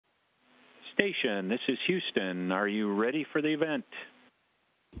station. This is Houston. Are you ready for the event?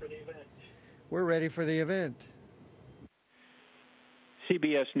 We're ready for the event.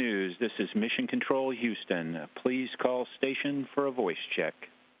 CBS News, this is Mission Control Houston. Please call station for a voice check.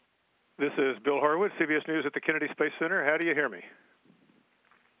 This is Bill Horowitz, CBS News at the Kennedy Space Center. How do you hear me?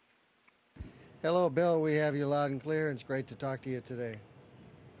 Hello, Bill. We have you loud and clear, and it's great to talk to you today.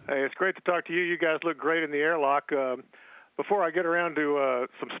 Hey, it's great to talk to you. You guys look great in the airlock. Before I get around to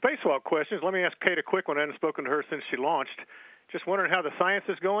some spacewalk questions, let me ask Kate a quick one. I haven't spoken to her since she launched. Just wondering how the science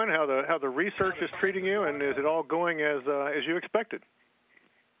is going, how the research is treating you, and is it all going as you expected?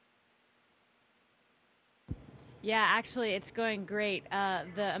 Yeah, actually, it's going great.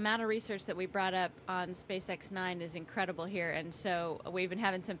 The amount of research that we brought up on SpaceX 9 is incredible here, and so we've been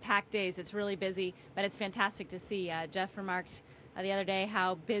having some packed days. It's really busy, but it's fantastic to see. Jeff remarked the other day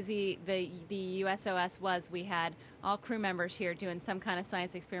how busy the USOS was. We had all crew members here doing some kind of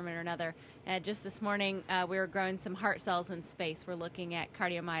science experiment or another. And just this morning, we were growing some heart cells in space. We're looking at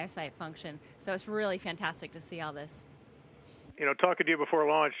cardiomyocyte function. So it's really fantastic to see all this. You know, talking to you before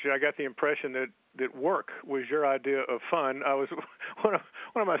launch, I got the impression that work was your idea of fun. I was one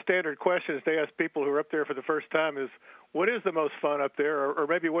of my standard questions they ask people who are up there for the first time is, what is the most fun up there, or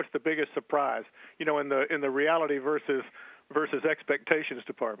maybe what's the biggest surprise? You know, in the reality versus expectations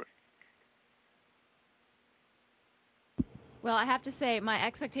department. Well, I have to say my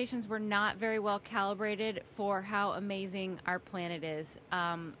expectations were not very well calibrated for how amazing our planet is.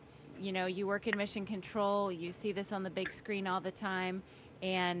 You know, you work in mission control, you see this on the big screen all the time,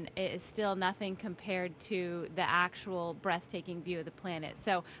 and it is still nothing compared to the actual breathtaking view of the planet.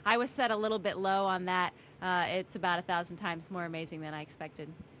 So I was set a little bit low on that. It's about 1,000 times more amazing than I expected.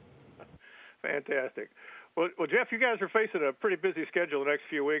 Fantastic. Well, Jeff, you guys are facing a pretty busy schedule the next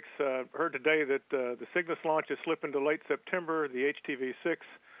few weeks. Heard today that the Cygnus launch is slipping to late September. The HTV-6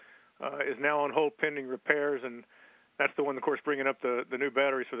 is now on hold pending repairs, and that's the one, of course, bringing up the new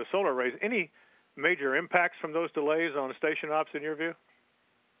batteries for the solar arrays. Any major impacts from those delays on station ops in your view?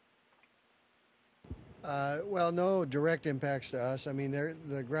 Well, no direct impacts to us. I mean,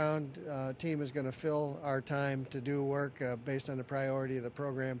 the ground team is going to fill our time to do work based on the priority of the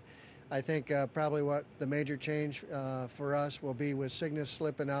program. I think probably what the major change for us will be with Cygnus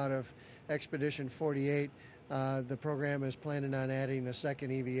slipping out of Expedition 48. The program is planning on adding a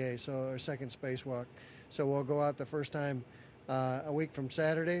second EVA, so a second spacewalk. So we'll go out the first time a week from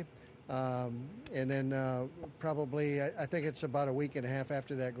Saturday, and then probably, I think it's about a week and a half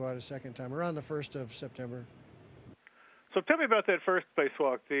after that, go out a second time, around the 1st of September. So tell me about that first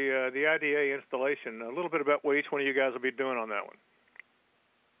spacewalk, the IDA installation, a little bit about what each one of you guys will be doing on that one.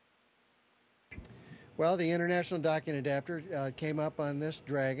 Well, the International Docking Adapter came up on this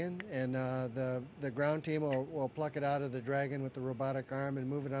Dragon, and the ground team will pluck it out of the Dragon with the robotic arm and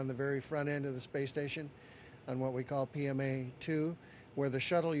move it on the very front end of the space station on what we call PMA-2, where the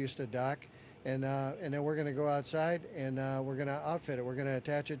shuttle used to dock. And then we're going to go outside, and we're going to outfit it. We're going to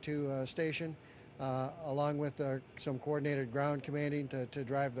attach it to a station along with some coordinated ground commanding to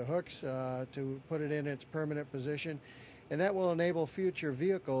drive the hooks, to put it in its permanent position. And that will enable future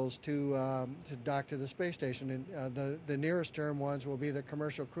vehicles to dock to the space station. And the nearest term ones will be the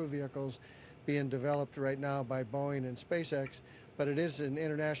commercial crew vehicles being developed right now by Boeing and SpaceX. But it is an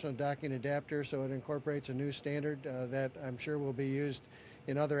international docking adapter, so it incorporates a new standard that I'm sure will be used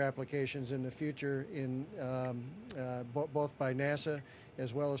in other applications in the future, both by NASA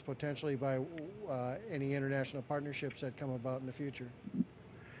as well as potentially by any international partnerships that come about in the future.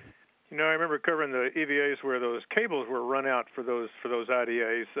 You know, I remember covering the EVAs where those cables were run out for those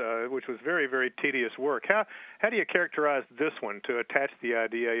IDAs, which was very, very tedious work. How do you characterize this one to attach the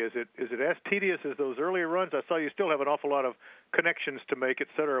IDA? Is it as tedious as those earlier runs? I saw you still have an awful lot of connections to make, et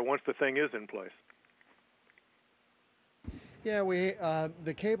cetera, once the thing is in place. Yeah,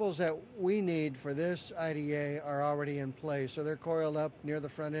 the cables that we need for this IDA are already in place, so they're coiled up near the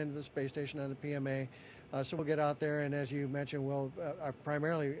front end of the space station on the PMA. So we'll get out there, and as you mentioned, our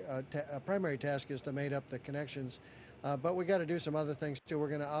primary task is to mate up the connections. But we got to do some other things too. We're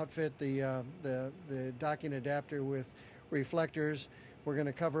going to outfit the docking adapter with reflectors. We're going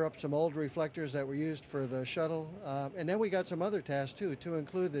to cover up some old reflectors that were used for the shuttle, and then we got some other tasks too, to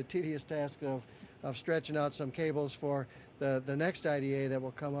include the tedious task of stretching out some cables for the next IDA that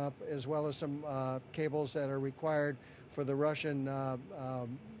will come up, as well as some cables that are required for the Russian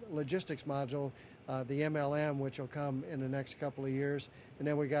logistics module, the MLM, which will come in the next couple of years. And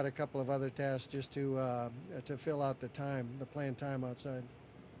then we got a couple of other tasks just to fill out the planned time outside.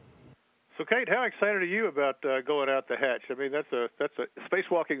 So, Kate, how excited are you about going out the hatch? I mean,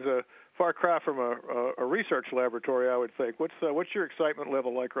 spacewalking's a far cry from a research laboratory, I would think. What's your excitement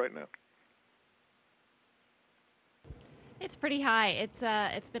level like right now? It's pretty high.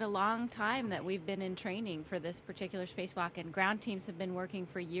 It's been a long time that we've been in training for this particular spacewalk, and ground teams have been working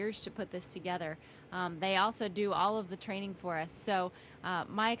for years to put this together. They also do all of the training for us. So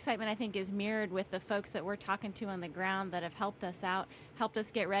my excitement, I think, is mirrored with the folks that we're talking to on the ground that have helped us out, helped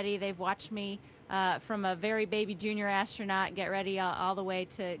us get ready. They've watched me from a very baby junior astronaut get ready all the way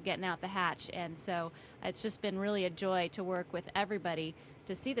to getting out the hatch. And so it's just been really a joy to work with everybody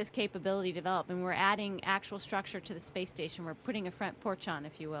to see this capability develop. And we're adding actual structure to the space station. We're putting a front porch on,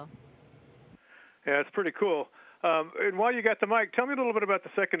 if you will. Yeah, it's pretty cool. And while you got the mic, tell me a little bit about the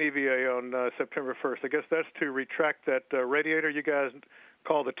second EVA on September 1st. I guess that's to retract that radiator you guys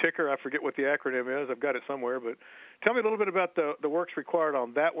call the ticker. I forget what the acronym is. I've got it somewhere. But tell me a little bit about the works required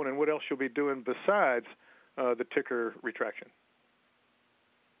on that one and what else you'll be doing besides the ticker retraction.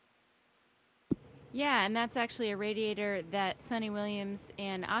 Yeah, and that's actually a radiator that Sonny Williams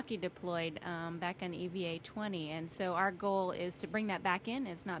and Aki deployed back on EVA 20. And so our goal is to bring that back in.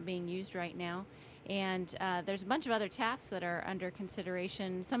 It's not being used right now. And there's a bunch of other tasks that are under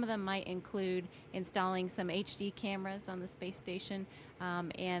consideration. Some of them might include installing some HD cameras on the space station.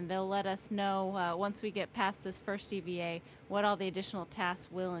 And they'll let us know once we get past this first EVA what all the additional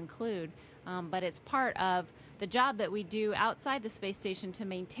tasks will include. But it's part of the job that we do outside the space station to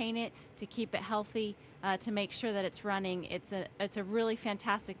maintain it, to keep it healthy, to make sure that it's running. It's a really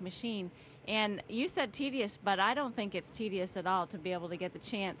fantastic machine. And you said tedious, but I don't think it's tedious at all to be able to get the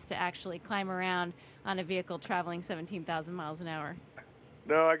chance to actually climb around on a vehicle traveling 17,000 miles an hour.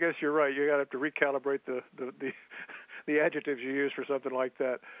 No, I guess you're right. You got to have to recalibrate the adjectives you use for something like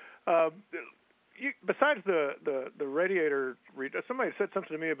that. Besides the radiator, somebody said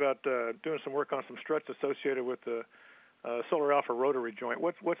something to me about doing some work on some struts associated with the Solar Alpha rotary joint.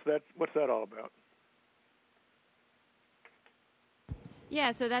 What's that all about?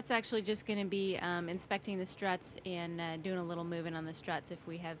 Yeah, so that's actually just going to be inspecting the struts and doing a little moving on the struts if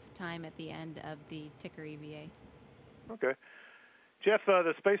we have time at the end of the ticker EVA. Okay. Jeff,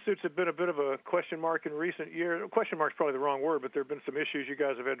 the spacesuits have been a bit of a question mark in recent years. Question mark's probably the wrong word, but there have been some issues you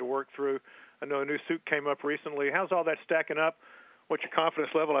guys have had to work through. I know a new suit came up recently. How's all that stacking up? What's your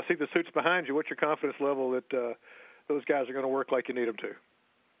confidence level? I see the suits behind you. What's your confidence level that those guys are going to work like you need them to?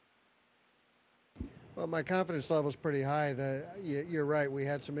 Well, my confidence level is pretty high. You're right. We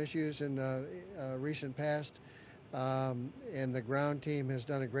had some issues in recent past, and the ground team has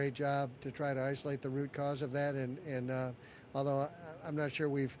done a great job to try to isolate the root cause of that. And although I'm not sure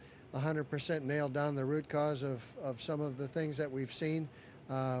we've 100% nailed down the root cause of some of the things that we've seen,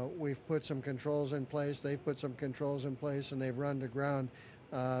 we've put some controls in place. They've put some controls in place, and they've run to ground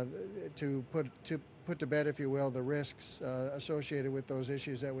to put to bed, if you will, the risks associated with those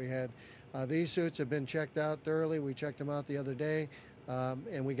issues that we had. These suits have been checked out thoroughly. We checked them out the other day,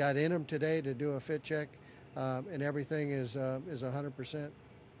 and we got in them today to do a fit check, and everything is 100%.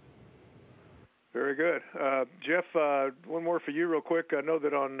 Very good. Jeff, one more for you real quick. I know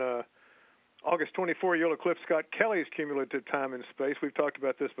that on August 24, you'll eclipse Scott Kelly's cumulative time in space. We've talked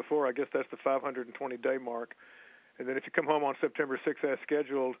about this before. I guess that's the 520-day mark. And then if you come home on September 6th as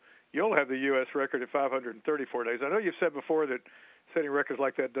scheduled, you'll have the U.S. record at 534 days. I know you've said before that setting records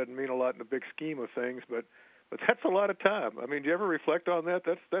like that doesn't mean a lot in the big scheme of things, but that's a lot of time. I mean, do you ever reflect on that?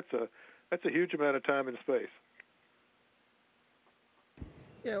 That's a huge amount of time in space.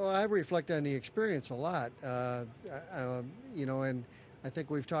 Yeah, well, I reflect on the experience a lot, and I think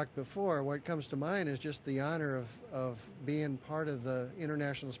we've talked before. What comes to mind is just the honor of being part of the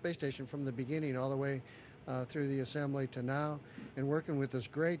International Space Station from the beginning all the way through the assembly to now, and working with this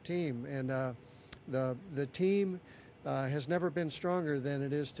great team. And the team has never been stronger than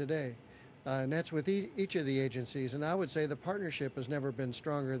it is today. And that's with each of the agencies. And I would say the partnership has never been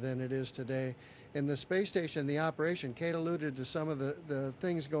stronger than it is today. In the space station, the operation, Kate alluded to some of the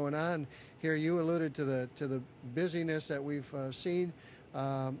things going on here. You alluded to the busyness that we've seen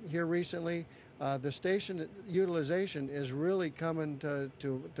here recently. The station utilization is really coming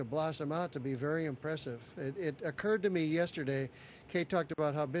to blossom out to be very impressive. It occurred to me yesterday, Kate talked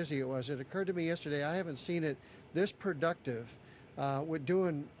about how busy it was. It occurred to me yesterday, I haven't seen it this productive with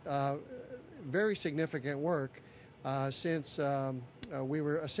doing very significant work since we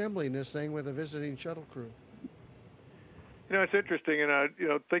were assembling this thing with a visiting shuttle crew. You know, it's interesting, and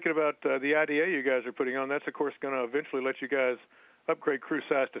thinking about the IDA you guys are putting on, that's of course going to eventually let you guys upgrade crew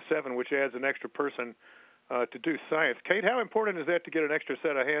size to 7, which adds an extra person to do science. Kate, how important is that to get an extra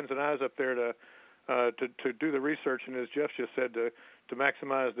set of hands and eyes up there to do the research, and as Jeff just said, to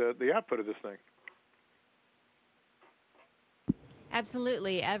maximize the output of this thing?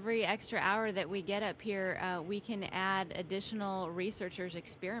 Absolutely. Every extra hour that we get up here, we can add additional researchers'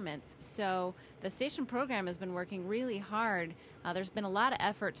 experiments. So the station program has been working really hard. There's been a lot of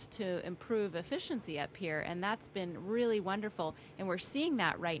efforts to improve efficiency up here, and that's been really wonderful. And we're seeing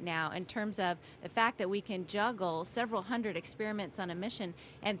that right now in terms of the fact that we can juggle several hundred experiments on a mission,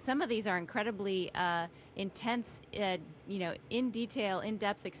 and some of these are incredibly intense, in detail,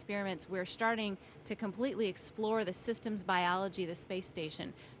 in-depth experiments. We're starting to completely explore the systems biology of the space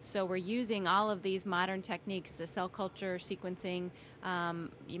station. So we're using all of these modern techniques, the cell culture, sequencing,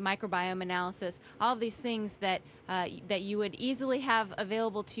 microbiome analysis, all of these things that you would easily have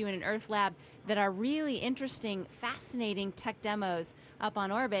available to you in an Earth lab that are really interesting, fascinating tech demos up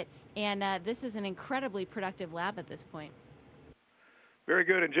on orbit. And this is an incredibly productive lab at this point. Very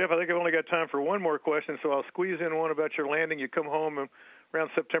good. And, Jeff, I think I've only got time for one more question, so I'll squeeze in one about your landing. You come home around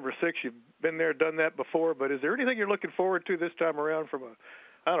September 6th. You've been there, done that before, but is there anything you're looking forward to this time around from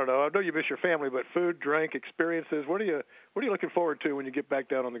I don't know, I know you miss your family, but food, drink, experiences, what are you looking forward to when you get back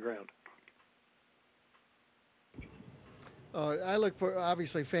down on the ground? I look for,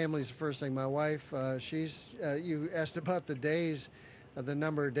 obviously, family's the first thing. My wife, you asked about the days, the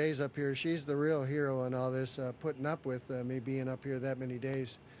number of days up here. She's the real hero in all this, putting up with me being up here that many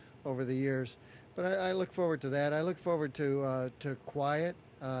days over the years. But I look forward to that. I look forward to quiet,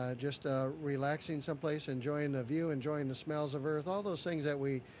 just relaxing someplace, enjoying the view, enjoying the smells of Earth, all those things that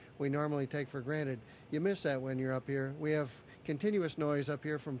we normally take for granted. You miss that when you're up here. We have continuous noise up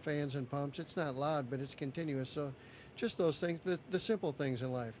here from fans and pumps. It's not loud, but it's continuous. So just those things, the simple things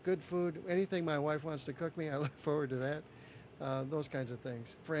in life. Good food, anything my wife wants to cook me, I look forward to that. Those kinds of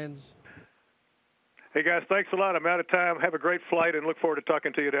things. Friends. Hey, guys, thanks a lot. I'm out of time. Have a great flight and look forward to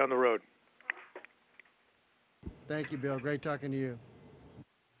talking to you down the road. Thank you, Bill. Great talking to you.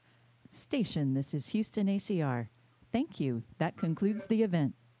 Station, this is Houston ACR. Thank you. That concludes the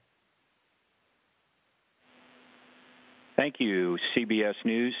event. Thank you, CBS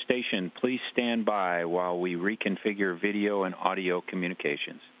News Station. Please stand by while we reconfigure video and audio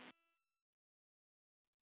communications.